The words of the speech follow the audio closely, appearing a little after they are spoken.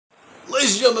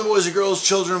gentlemen, boys and girls,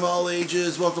 children of all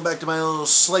ages, welcome back to my little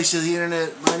slice of the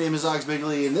internet. My name is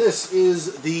Bigley, and this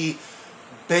is the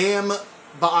BAM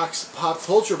Box Pop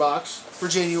Culture Box for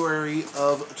January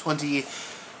of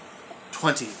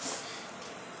 2020.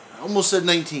 I almost said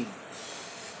 19.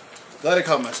 Glad I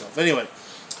caught myself. Anyway,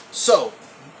 so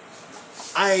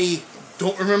I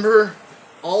don't remember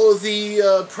all of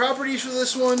the properties for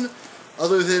this one,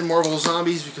 other than Marvel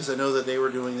Zombies, because I know that they were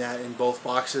doing that in both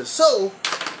boxes. So,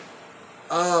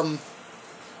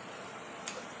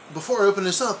 before I open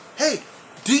this up, hey,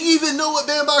 do you even know what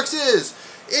BAMBox is?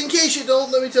 In case you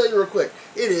don't, let me tell you real quick.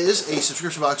 It is a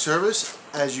subscription box service,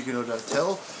 as you can no doubt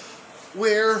tell,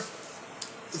 where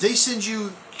they send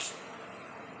you,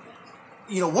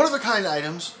 one-of-a-kind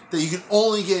items that you can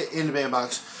only get in the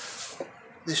BAMBox.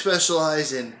 They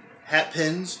specialize in hat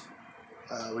pins,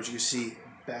 which you can see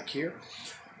back here.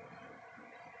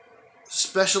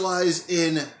 Specialize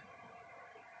in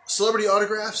celebrity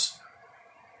autographs,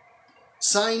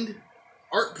 signed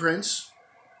art prints,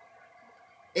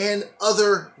 and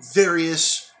other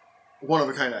various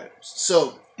one-of-a-kind items.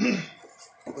 So,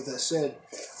 with that said,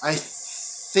 I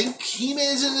think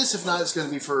He-Man's in this. If not, it's going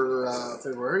to be for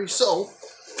February. So,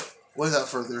 without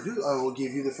further ado, I will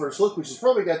give you the first look, which has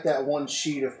probably got that one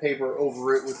sheet of paper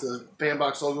over it with the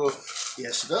BAMBox logo.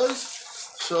 Yes, it does.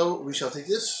 So, we shall take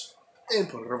this and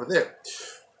put it over there.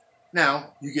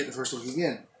 Now, you get the first look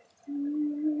again.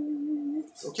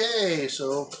 Okay,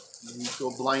 so you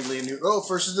go blindly into... Oh,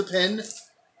 first is the pen.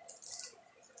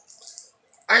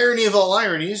 Irony of all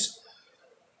ironies,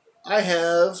 I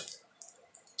have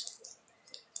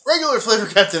regular flavor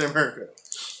Captain America.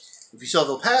 If you saw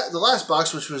the last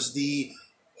box, which was the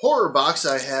horror box,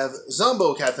 I have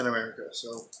Zombo Captain America.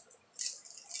 So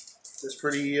that's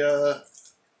pretty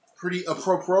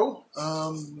apropos.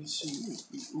 Let me see.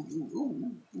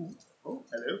 Oh,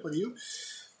 hello. What are you?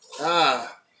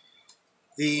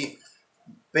 The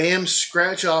BAM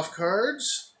scratch off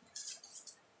cards.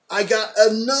 I got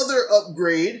another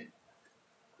upgrade,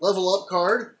 level up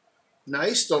card.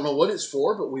 Nice. Don't know what it's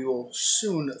for, but we will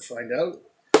soon find out.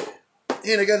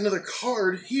 And I got another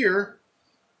card here.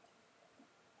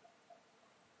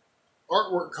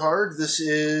 Artwork card. This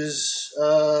is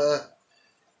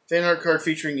fan art card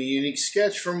featuring a unique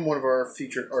sketch from one of our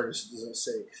featured artists. It doesn't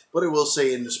say, but it will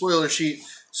say in the spoiler sheet.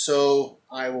 So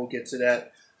I will get to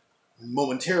that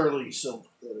momentarily. So put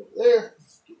that over there.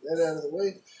 Get that out of the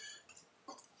way.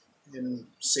 And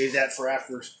save that for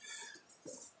afterwards.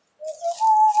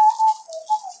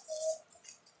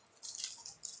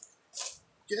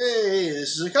 Okay,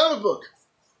 this is a comic book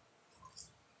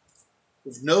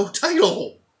with no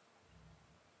title.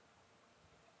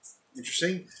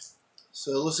 Interesting.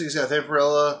 So it looks like it's got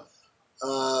Vampirella,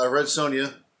 Red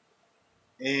Sonja,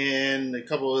 and a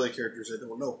couple of other characters I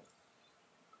don't know.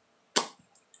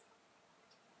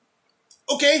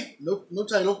 Okay, no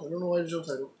title. I don't know why there's no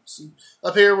title. See,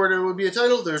 up here where there would be a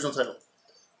title, there's no title.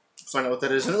 Find out what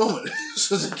that is in a moment.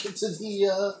 So let's get to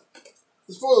the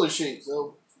spoiler sheet.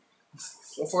 So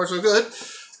far so good.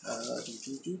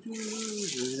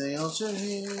 Everything else in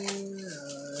here. I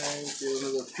get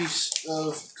another piece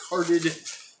of carded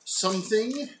something.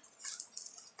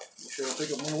 Make sure I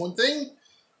pick up more than one thing.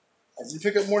 I did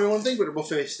pick up more than one thing, but they're both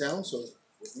face down, so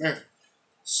there.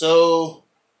 So.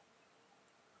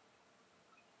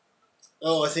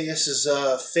 Oh, I think this is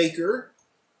Faker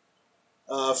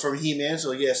from He-Man.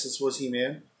 So, yes, this was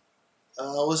He-Man.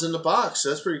 Was in the box. So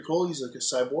that's pretty cool. He's like a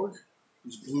cyborg.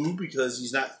 He's blue because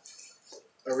he's not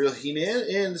a real He-Man.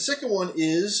 And the second one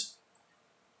is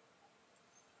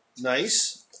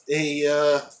nice.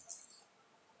 A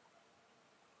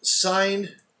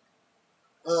signed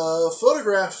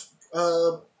photograph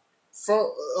of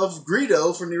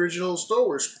Greedo from the original Star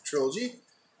Wars trilogy.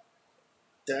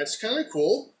 That's kind of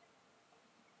cool.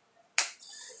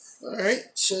 Alright,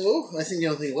 so I think the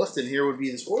only thing left in here would be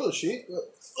the spoiler sheet.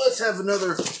 But let's have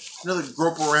another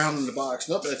grope around in the box.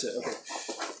 Nope, that's it. Okay.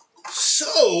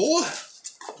 So,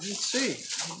 let's see.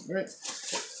 Alright.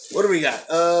 What do we got?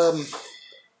 Oh.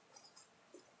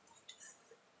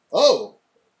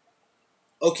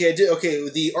 Okay, okay,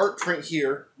 the art print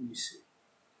here. Let me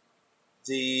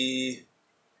see.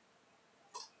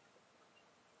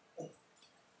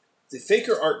 The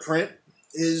Faker art print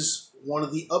is one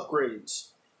of the upgrades.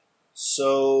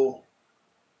 So,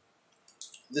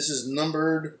 this is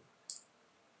numbered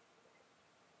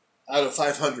out of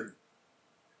 500.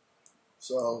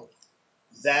 So,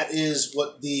 that is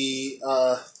what the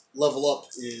level up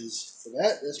is for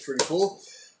that. That's pretty cool.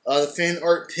 The fan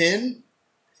art pin.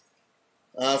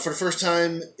 For the first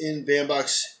time in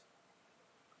BAMBox,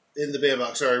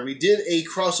 we did a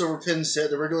crossover pin set,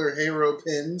 the regular hero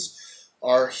pins,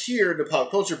 are here in the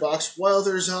pop culture box, while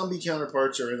their zombie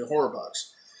counterparts are in the horror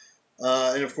box.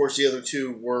 And of course, the other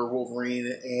two were Wolverine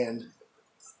and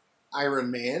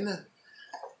Iron Man.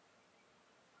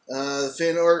 The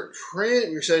fan art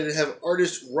print, we're excited to have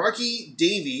artist Rocky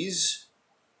Davies,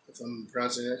 if I'm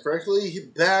pronouncing that correctly,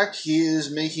 back. He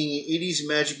is making 80s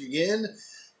magic again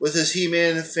with his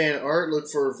He-Man fan art. Look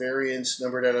for variants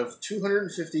numbered out of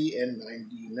 250 and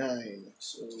 99.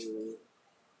 So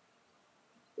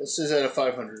this is out of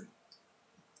 500.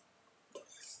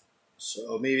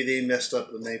 So maybe they messed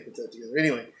up when they put that together.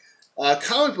 Anyway,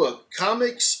 comic book.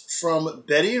 Comics from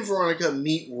Betty and Veronica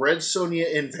meet Red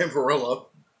Sonja and Vampirella.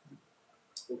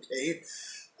 Okay.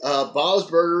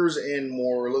 Bob's Burgers and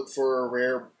more. Look for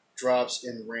rare drops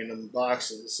in random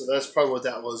boxes. So that's probably what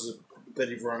that was.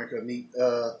 Betty Veronica meet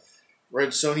Red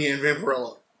Sonja and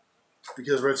Vampirella.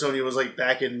 Because Red Sonja was like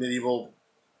back in medieval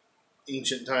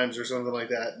ancient times or something like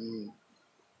that. And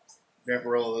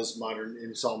Vampirella was modern,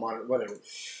 and it's all modern, whatever.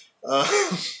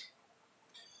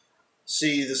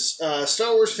 See, the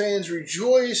Star Wars fans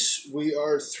rejoice. We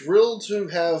are thrilled to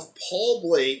have Paul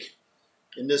Blake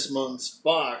in this month's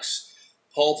box.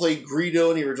 Paul played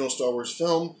Greedo in the original Star Wars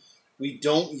film. We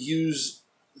don't use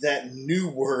that new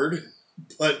word,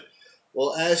 but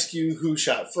we'll ask you who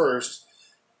shot first.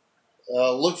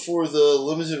 Look for the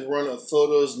limited run of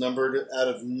photos numbered out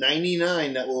of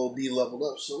 99 that will be leveled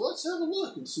up. So let's have a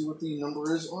look and see what the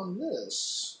number is on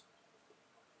this.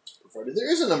 Provided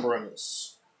there is a number on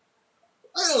this.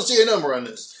 I don't see a number on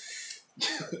this.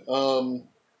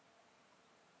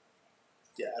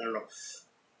 Yeah, I don't know.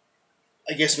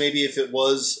 I guess maybe if it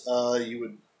was, you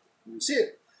would see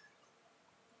it.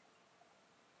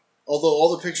 Although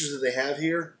all the pictures that they have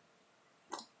here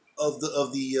of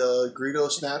the Greedo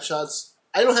snapshots,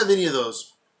 I don't have any of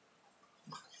those.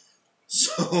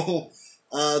 So,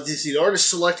 this is the artist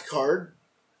select card.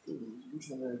 Which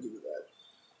one am I going to do with that?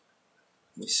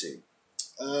 Let me see.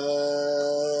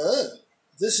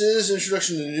 This is an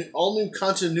introduction to an all-new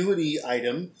continuity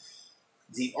item.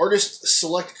 The artist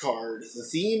select card. The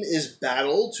theme is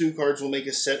battle. 2 cards will make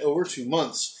a set over 2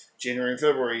 months, January and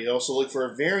February. You also look for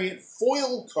a variant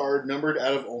foil card numbered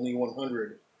out of only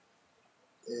 100.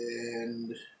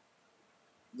 And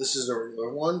this is a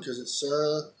regular one because it's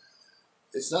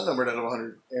not numbered out of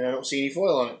 100, and I don't see any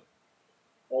foil on it.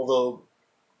 Although,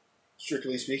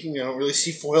 strictly speaking, I don't really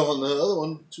see foil on the other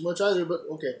one too much either. But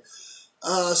okay.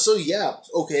 So yeah,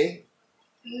 okay.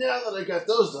 Now that I got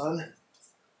those done,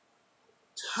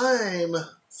 time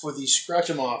for the scratch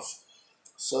 'em off.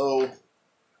 So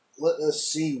let us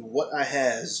see what I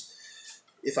has,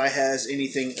 if I has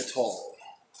anything at all.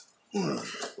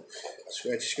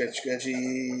 Scratchy, scratchy,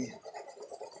 scratchy.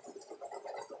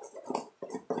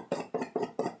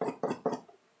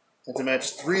 Have to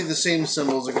match 3 of the same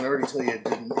symbols. I can already tell you it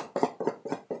didn't.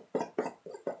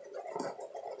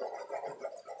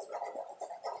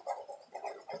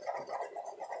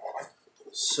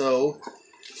 So,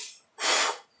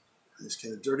 just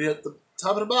kind of dirty at the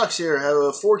top of the box here. I have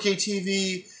a 4K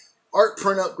TV, art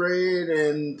print upgrade,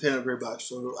 and pin upgrade box.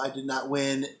 So I did not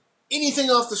win anything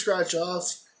off the scratch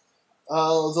off,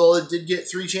 although it did get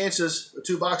 3 chances,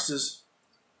 2 boxes.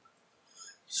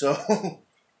 So,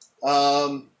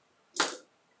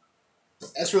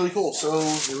 that's really cool. So,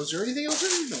 was there anything else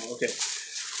in there? No, okay.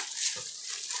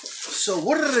 So,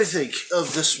 what did I think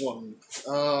of this one?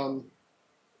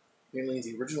 Mainly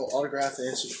the original autograph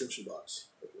and subscription box.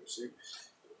 See,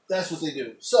 that's what they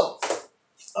do. So,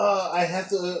 I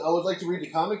would like to read the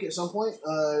comic at some point.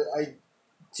 I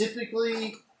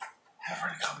typically haven't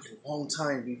read a comic in a long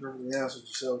time, to be perfectly honest with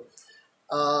you. So,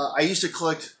 I used to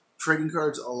collect trading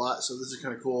cards a lot, so this is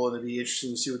kind of cool, and it'd be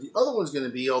interesting to see what the other one's going to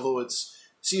be. Although it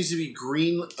seems to be a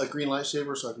green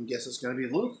lightsaber, so I can guess it's going to be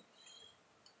Luke.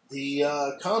 The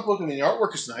comic book, I mean, the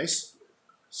artwork is nice,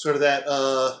 sort of that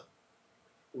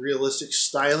realistic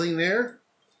styling there,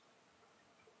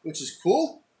 which is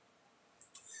cool.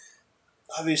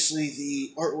 Obviously,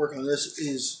 the artwork on this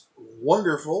is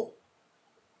wonderful.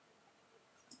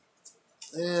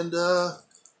 And, well,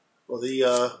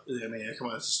 I mean, come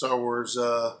on, it's a Star Wars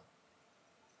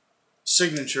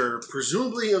signature,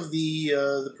 presumably of the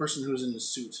person who was in the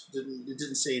suit. It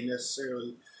didn't say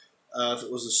necessarily if it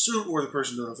was a suit or the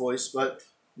person doing a voice, but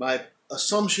my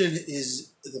assumption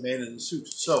is the man in the suit.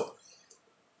 So,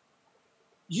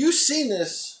 you've seen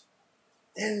this,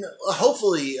 and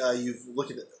hopefully you've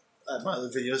looked at my other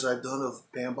videos I've done of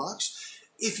unbOX.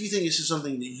 If you think this is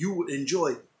something that you would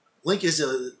enjoy, link is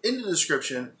in the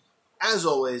description. As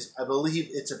always, I believe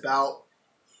it's about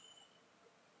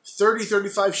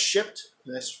 $30-$35 shipped.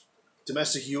 That's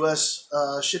domestic U.S.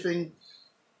 shipping.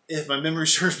 if my memory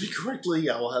serves me correctly,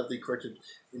 I will have the corrected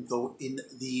info in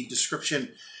the description.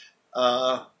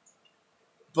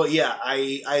 But yeah,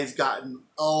 I've gotten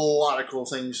a lot of cool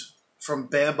things from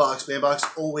unbOX.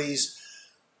 unbOX always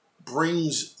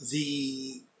brings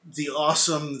the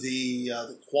awesome, the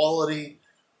quality.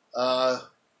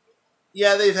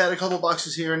 Yeah, they've had a couple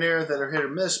boxes here and there that are hit or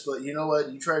miss, but you know what?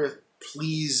 You try to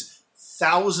please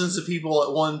thousands of people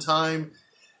at one time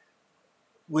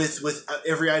with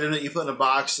every item that you put in a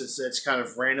box that's kind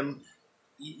of random.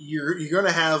 You're going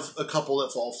to have a couple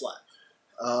that fall flat.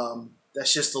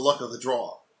 That's just the luck of the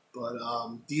draw. But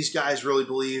these guys really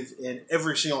believe in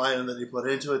every single item that they put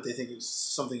into it. They think it's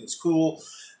something that's cool,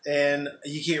 and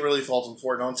you can't really fault them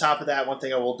for it. And on top of that, one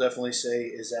thing I will definitely say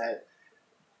is that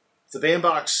the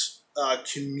unbOX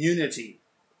community,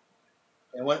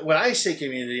 and when I say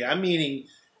community, I'm meaning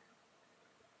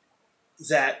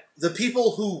that the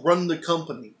people who run the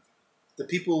company, the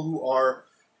people who are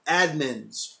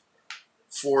admins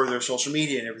for their social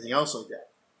media and everything else like that,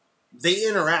 they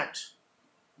interact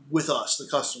with us, the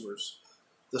customers,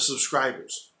 the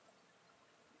subscribers.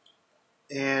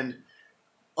 And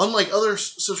unlike other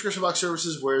subscription box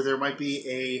services where there might be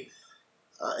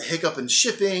a hiccup in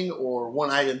shipping or one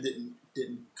item didn't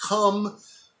come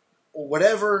or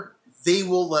whatever, they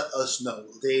will let us know.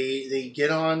 They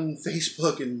get on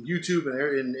Facebook and YouTube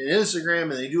and Instagram,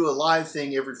 and they do a live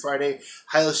thing every Friday.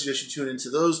 Highly suggest you tune into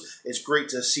those. It's great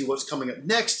to see what's coming up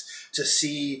next, to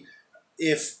see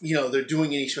if they're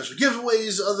doing any special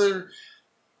giveaways other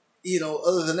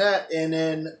than that. And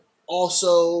then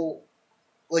also,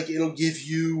 like, it'll give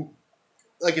you,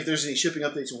 like, if there's any shipping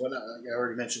updates and whatnot, like I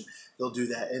already mentioned, they'll do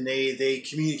that. And they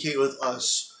communicate with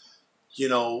us,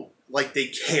 like they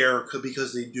care,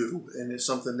 because they do. And it's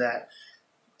something that,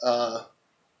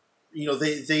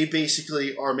 they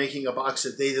basically are making a box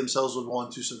that they themselves would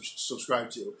want to subscribe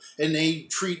to. And they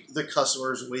treat the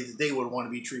customers the way that they would want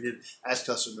to be treated as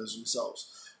customers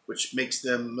themselves, which makes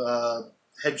them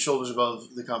head and shoulders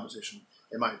above the competition,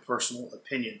 in my personal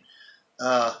opinion.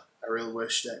 I really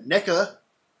wish that NECA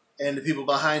and the people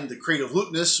behind the Creative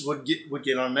Lootness would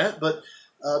get on that, but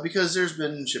because there's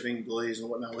been shipping delays and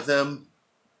whatnot with them,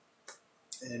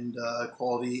 and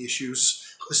quality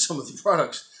issues with some of the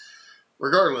products.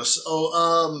 Regardless,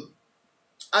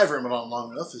 I've rambled on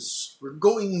long enough. We're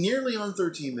going nearly on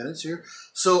 13 minutes here,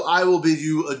 so I will bid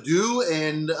you adieu,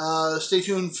 and stay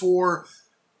tuned for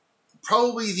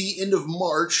probably the end of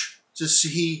March to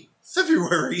see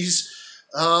February's,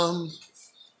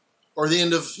 or the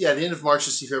end of March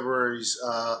to see February's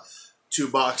 2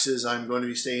 boxes. I'm going to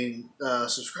be staying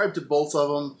subscribed to both of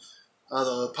them,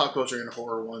 the pop culture and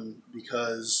horror one,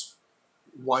 because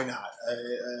why not?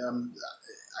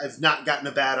 I've not gotten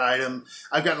a bad item.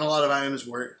 I've gotten a lot of items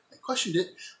where I questioned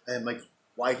it. I'm like,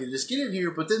 why did this get in here?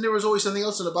 But then there was always something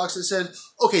else in the box that said,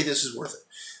 okay, this is worth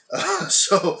it.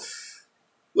 So,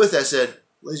 with that said,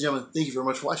 ladies and gentlemen, thank you very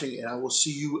much for watching, and I will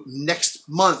see you next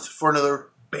month for another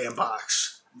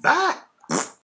unbOX. Bye!